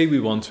let's say we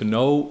want to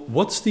know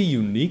what's the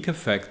unique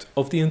effect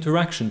of the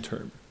interaction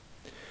term.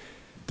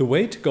 The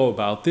way to go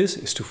about this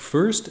is to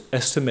first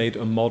estimate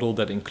a model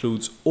that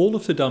includes all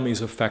of the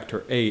dummies of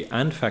factor A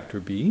and factor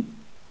B.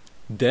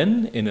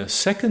 Then, in a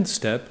second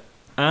step,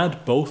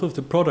 add both of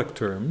the product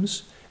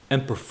terms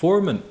and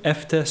perform an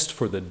f-test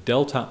for the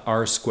delta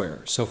R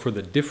square, so for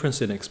the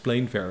difference in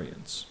explained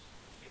variance.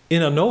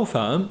 In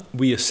ANOVA,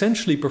 we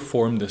essentially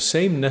perform the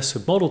same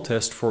nested model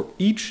test for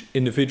each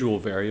individual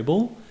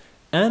variable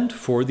and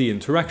for the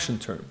interaction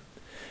term.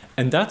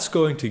 And that's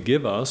going to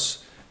give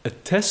us a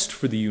test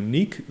for the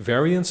unique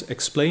variance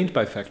explained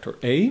by factor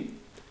A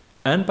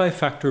and by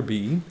factor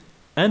B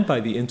and by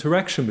the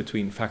interaction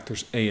between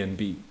factors A and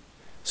B.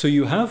 So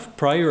you have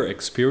prior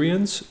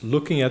experience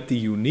looking at the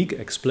unique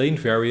explained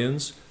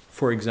variance,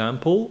 for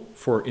example,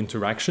 for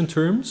interaction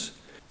terms,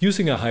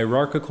 using a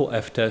hierarchical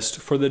f-test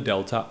for the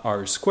delta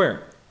R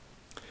square.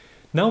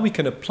 Now we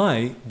can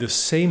apply the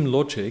same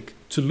logic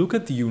to look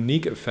at the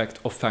unique effect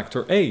of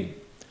factor A,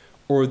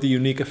 or the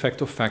unique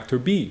effect of factor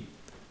B,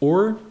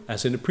 or,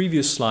 as in the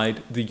previous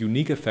slide, the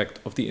unique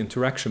effect of the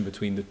interaction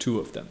between the two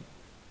of them.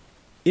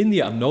 In the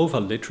ANOVA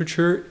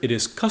literature, it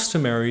is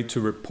customary to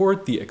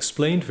report the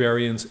explained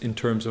variance in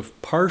terms of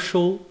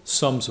partial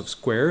sums of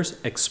squares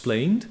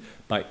explained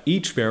by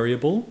each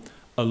variable,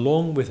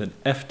 along with an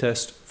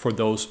f-test for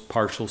those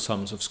partial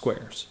sums of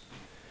squares.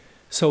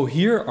 So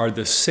here are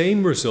the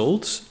same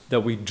results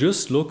that we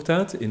just looked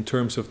at in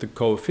terms of the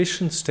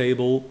coefficients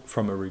table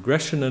from a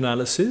regression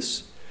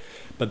analysis,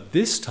 but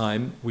this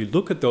time we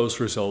look at those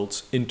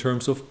results in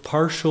terms of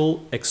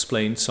partial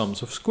explained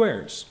sums of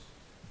squares.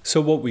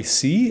 So what we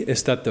see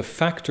is that the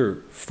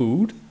factor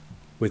food,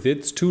 with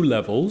its two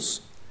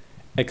levels,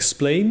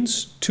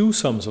 explains two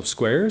sums of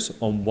squares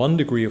on 1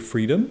 degree of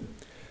freedom.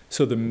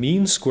 So the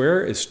mean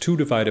square is 2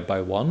 divided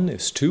by 1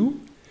 is 2,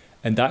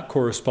 and that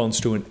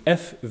corresponds to an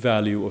f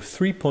value of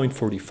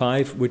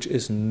 3.45, which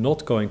is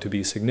not going to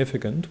be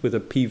significant with a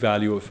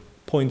p-value of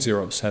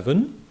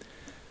 0.07.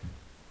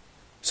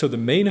 So the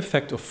main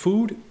effect of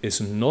food is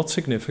not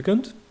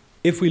significant.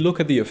 If we look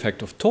at the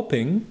effect of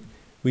topping,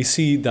 we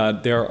see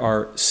that there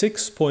are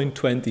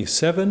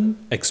 6.27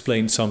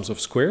 explained sums of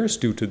squares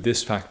due to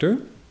this factor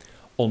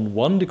on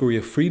 1 degree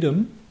of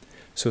freedom.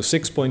 So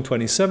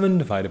 6.27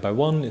 divided by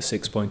 1 is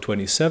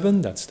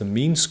 6.27, that's the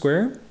mean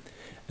square,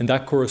 and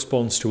that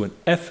corresponds to an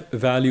f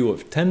value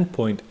of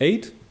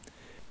 10.8,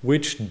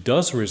 which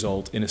does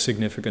result in a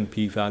significant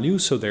p-value,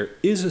 so there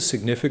is a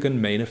significant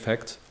main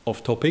effect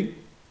of topping.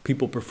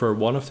 People prefer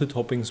one of the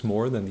toppings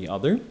more than the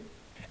other.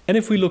 And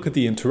if we look at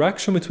the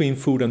interaction between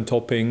food and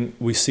topping,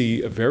 we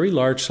see a very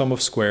large sum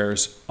of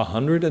squares,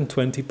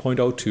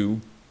 120.02.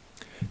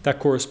 That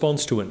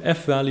corresponds to an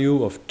f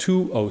value of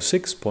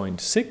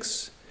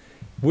 206.6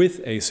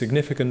 with a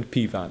significant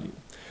p-value.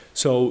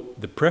 So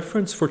the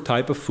preference for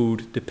type of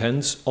food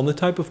depends on the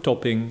type of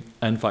topping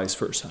and vice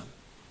versa.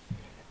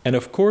 And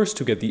of course,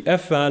 to get the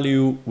f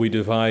value, we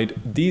divide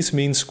these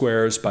mean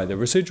squares by the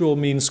residual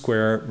mean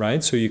square,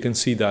 right? So you can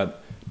see that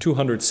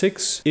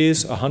 206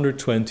 is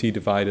 120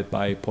 divided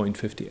by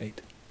 0.58.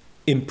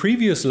 In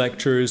previous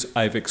lectures,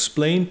 I've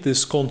explained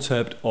this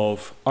concept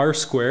of R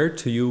squared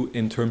to you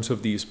in terms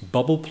of these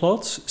bubble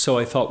plots, so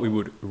I thought we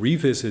would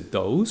revisit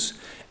those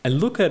and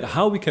look at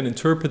how we can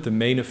interpret the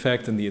main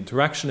effect and the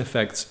interaction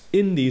effects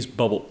in these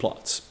bubble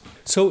plots.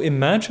 So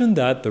imagine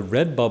that the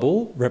red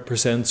bubble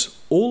represents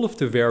all of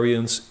the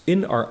variance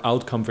in our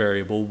outcome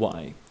variable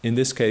y. In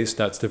this case,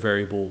 that's the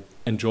variable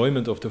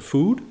enjoyment of the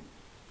food.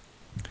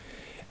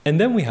 And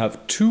then we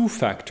have two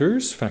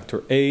factors,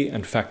 factor A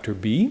and factor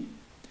B,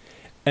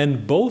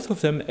 and both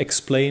of them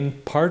explain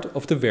part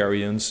of the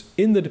variance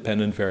in the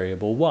dependent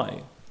variable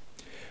y.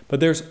 But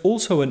there's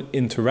also an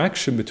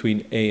interaction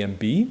between A and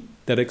B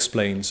that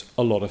explains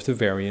a lot of the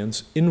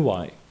variance in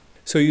y.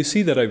 So you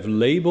see that I've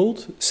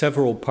labeled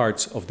several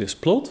parts of this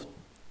plot.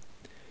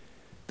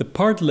 The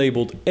part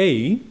labeled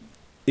A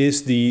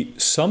is the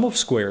sum of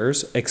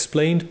squares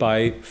explained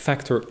by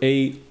factor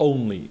A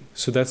only.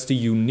 So that's the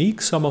unique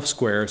sum of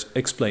squares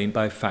explained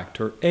by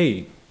factor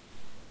A.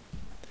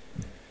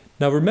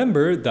 Now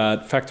remember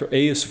that factor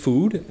A is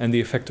food and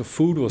the effect of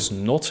food was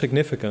not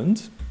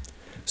significant.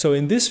 So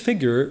in this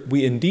figure,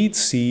 we indeed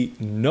see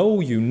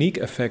no unique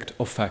effect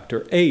of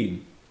factor A.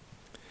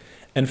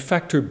 And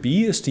factor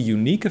B is the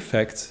unique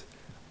effect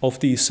of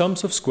the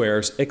sums of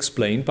squares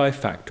explained by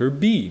factor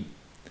B.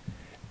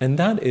 And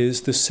that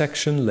is the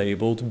section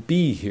labeled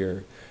B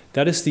here.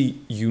 That is the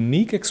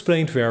unique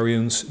explained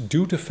variance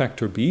due to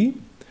factor B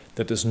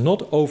that does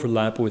not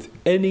overlap with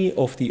any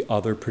of the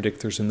other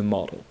predictors in the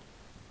model.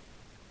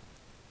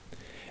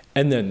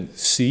 And then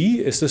C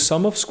is the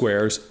sum of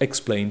squares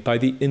explained by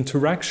the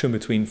interaction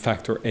between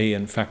factor A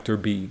and factor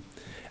B.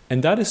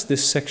 And that is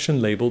this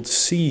section labeled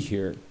C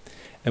here.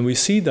 And we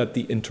see that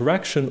the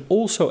interaction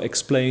also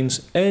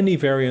explains any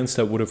variance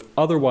that would have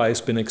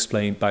otherwise been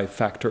explained by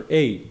factor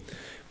A,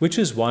 which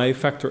is why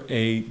factor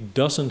A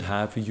doesn't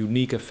have a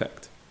unique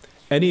effect.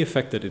 Any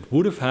effect that it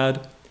would have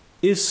had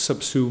is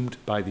subsumed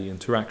by the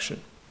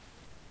interaction.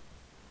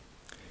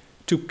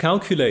 To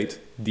calculate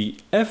the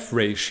F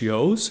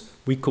ratios,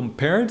 we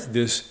compared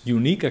this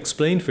unique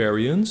explained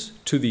variance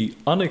to the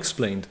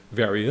unexplained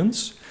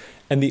variance,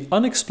 and the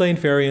unexplained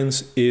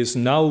variance is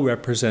now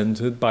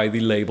represented by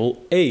the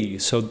label A.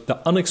 So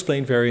the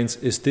unexplained variance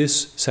is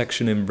this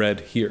section in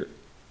red here.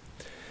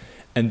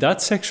 And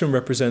that section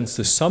represents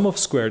the sum of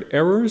squared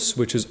errors,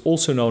 which is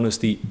also known as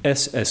the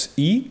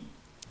SSE,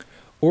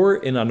 or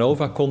in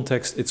ANOVA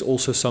context, it's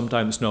also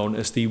sometimes known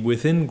as the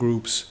within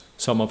groups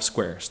sum of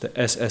squares, the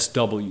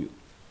SSW.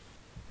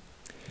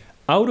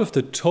 Out of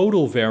the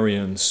total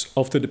variance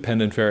of the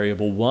dependent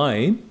variable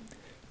y,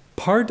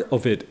 part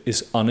of it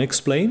is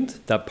unexplained,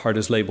 that part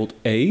is labeled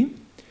A,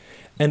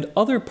 and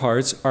other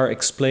parts are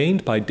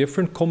explained by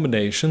different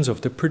combinations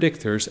of the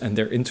predictors and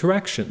their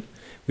interaction.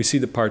 We see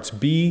the parts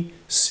B,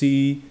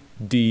 C,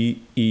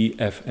 D, E,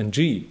 F, and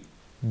G.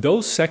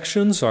 Those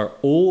sections are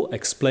all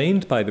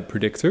explained by the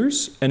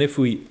predictors, and if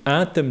we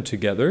add them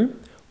together,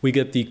 we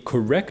get the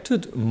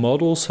corrected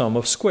model sum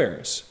of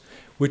squares,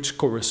 which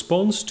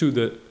corresponds to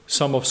the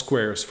sum of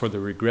squares for the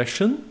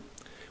regression,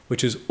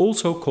 which is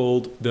also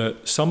called the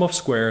sum of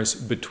squares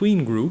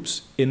between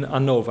groups in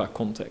ANOVA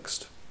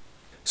context.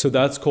 So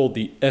that's called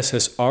the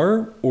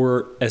SSR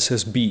or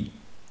SSB.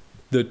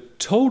 The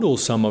total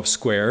sum of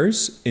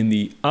squares in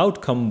the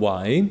outcome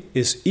y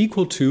is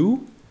equal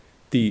to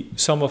the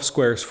sum of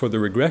squares for the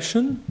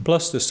regression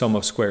plus the sum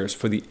of squares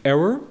for the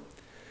error,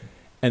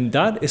 and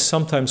that is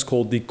sometimes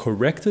called the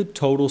corrected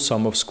total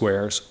sum of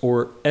squares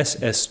or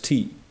SST.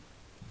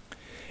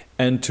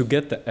 And to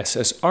get the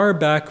SSR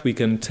back, we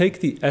can take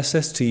the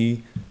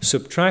SST,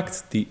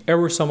 subtract the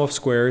error sum of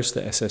squares,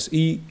 the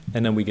SSE,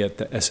 and then we get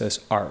the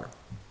SSR.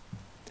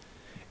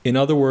 In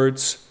other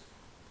words,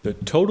 the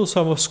total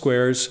sum of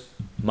squares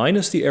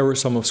minus the error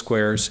sum of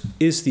squares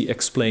is the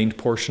explained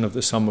portion of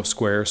the sum of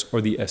squares,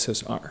 or the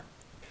SSR.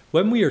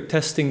 When we are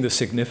testing the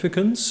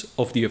significance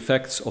of the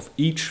effects of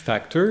each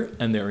factor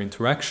and their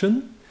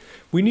interaction,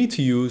 we need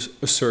to use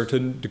a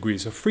certain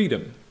degrees of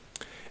freedom.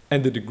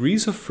 And the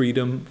degrees of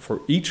freedom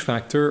for each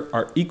factor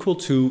are equal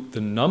to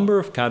the number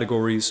of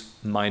categories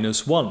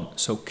minus 1,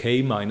 so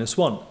k minus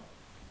 1.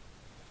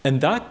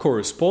 And that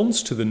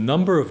corresponds to the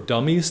number of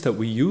dummies that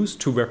we use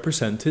to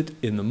represent it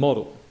in the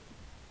model.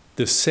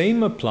 The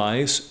same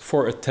applies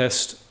for a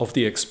test of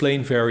the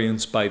explained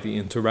variance by the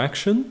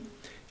interaction.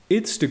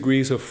 Its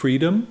degrees of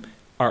freedom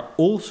are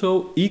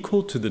also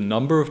equal to the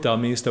number of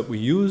dummies that we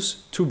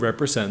use to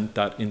represent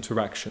that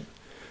interaction.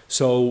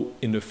 So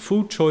in the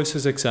food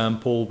choices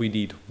example, we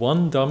need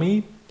one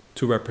dummy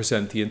to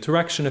represent the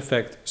interaction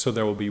effect, so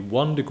there will be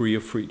 1 degree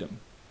of freedom.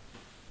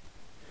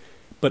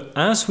 But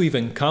as we've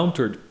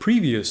encountered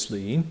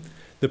previously,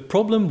 the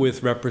problem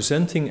with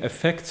representing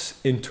effects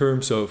in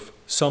terms of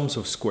sums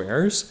of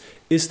squares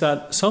is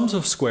that sums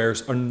of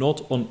squares are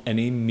not on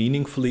any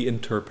meaningfully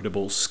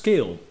interpretable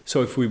scale.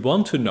 So if we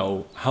want to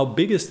know how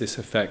big is this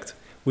effect,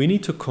 we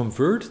need to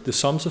convert the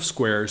sums of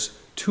squares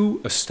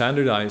to a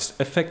standardized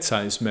effect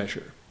size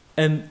measure.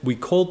 And we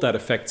called that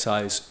effect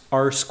size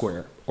R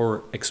square,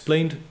 or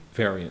explained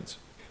variance.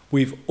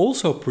 We've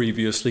also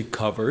previously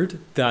covered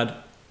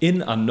that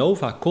in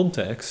ANOVA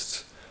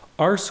contexts,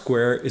 R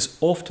square is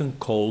often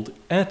called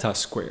eta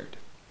squared.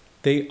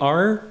 They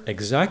are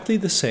exactly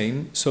the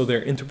same, so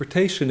their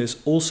interpretation is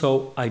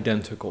also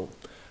identical.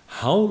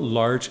 How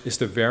large is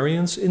the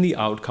variance in the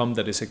outcome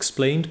that is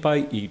explained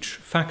by each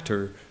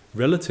factor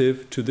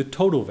relative to the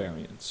total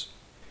variance?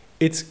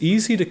 It's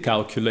easy to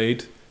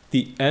calculate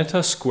the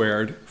eta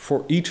squared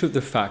for each of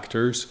the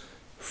factors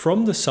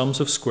from the sums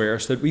of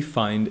squares that we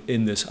find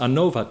in this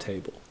ANOVA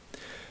table.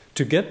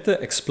 To get the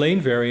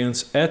explained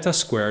variance eta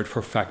squared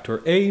for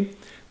factor A,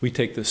 we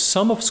take the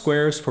sum of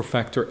squares for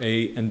factor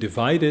A and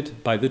divide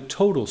it by the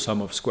total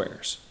sum of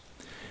squares.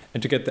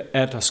 And to get the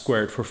eta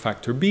squared for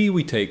factor B,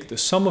 we take the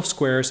sum of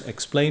squares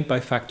explained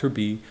by factor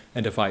B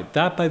and divide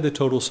that by the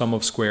total sum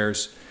of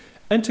squares.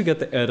 And to get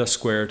the eta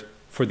squared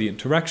for the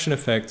interaction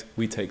effect,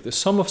 we take the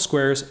sum of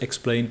squares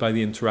explained by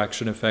the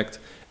interaction effect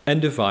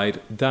and divide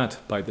that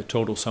by the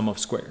total sum of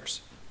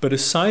squares. But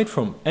aside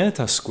from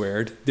eta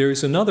squared, there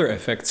is another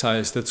effect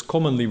size that's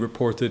commonly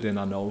reported in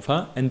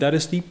ANOVA, and that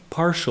is the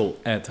partial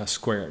eta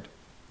squared.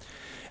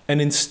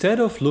 And instead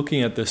of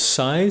looking at the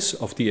size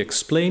of the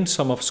explained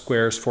sum of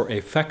squares for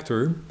a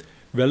factor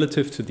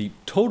relative to the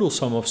total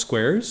sum of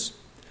squares,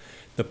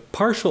 the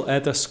partial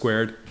eta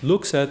squared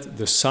looks at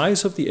the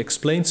size of the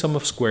explained sum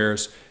of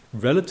squares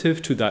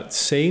relative to that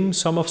same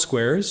sum of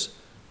squares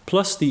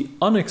plus the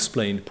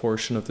unexplained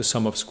portion of the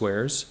sum of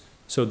squares,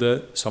 so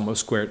the sum of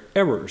squared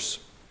errors.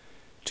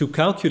 To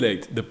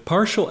calculate the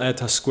partial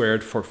eta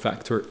squared for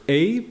factor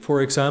A,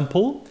 for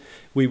example,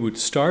 we would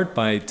start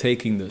by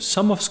taking the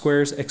sum of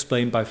squares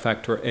explained by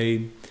factor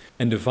A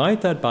and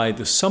divide that by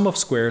the sum of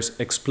squares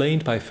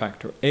explained by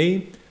factor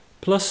A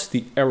plus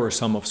the error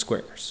sum of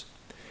squares.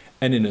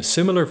 And in a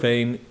similar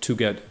vein, to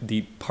get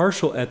the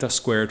partial eta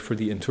squared for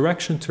the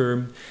interaction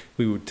term,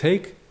 we would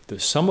take the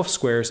sum of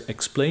squares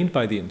explained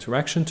by the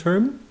interaction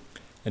term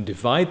and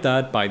divide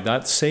that by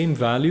that same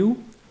value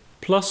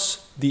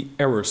plus the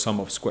error sum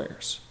of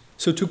squares.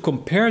 So to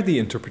compare the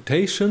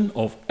interpretation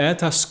of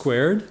eta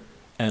squared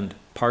and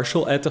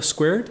partial eta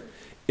squared,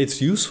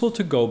 it's useful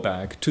to go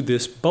back to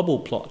this bubble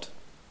plot.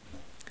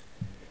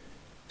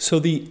 So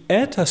the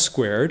eta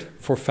squared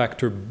for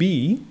factor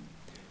b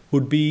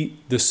would be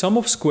the sum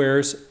of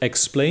squares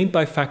explained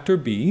by factor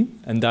b,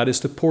 and that is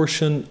the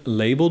portion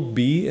labeled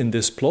b in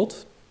this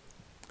plot,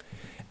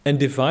 and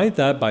divide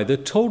that by the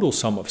total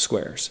sum of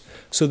squares.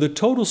 So the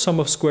total sum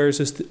of squares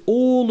is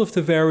all of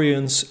the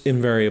variance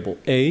in variable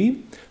a,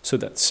 so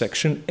that's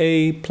section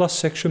a plus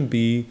section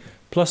b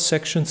plus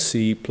section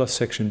c plus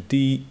section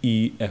d,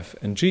 e, f,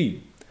 and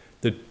g.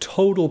 The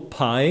total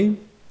pi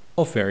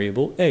of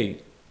variable a.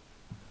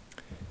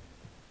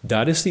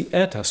 That is the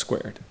eta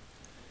squared.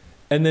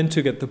 And then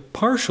to get the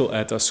partial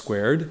eta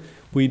squared,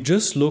 we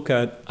just look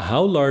at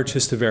how large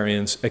is the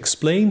variance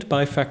explained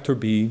by factor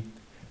b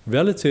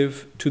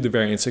relative to the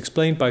variance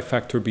explained by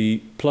factor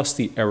b plus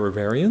the error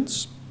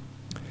variance.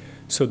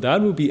 So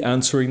that would be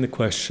answering the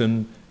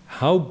question,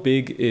 how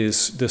big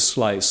is the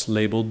slice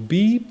labeled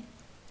b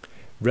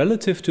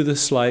relative to the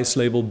slice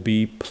labeled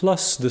b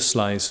plus the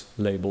slice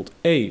labeled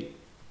a?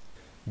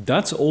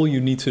 That's all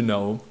you need to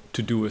know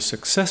to do a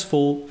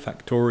successful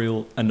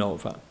factorial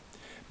ANOVA.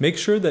 Make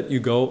sure that you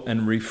go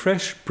and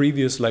refresh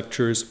previous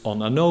lectures on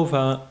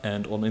ANOVA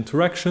and on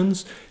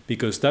interactions,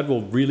 because that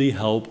will really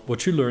help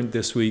what you learned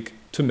this week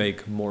to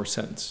make more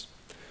sense.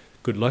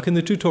 Good luck in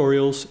the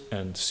tutorials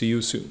and see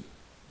you soon.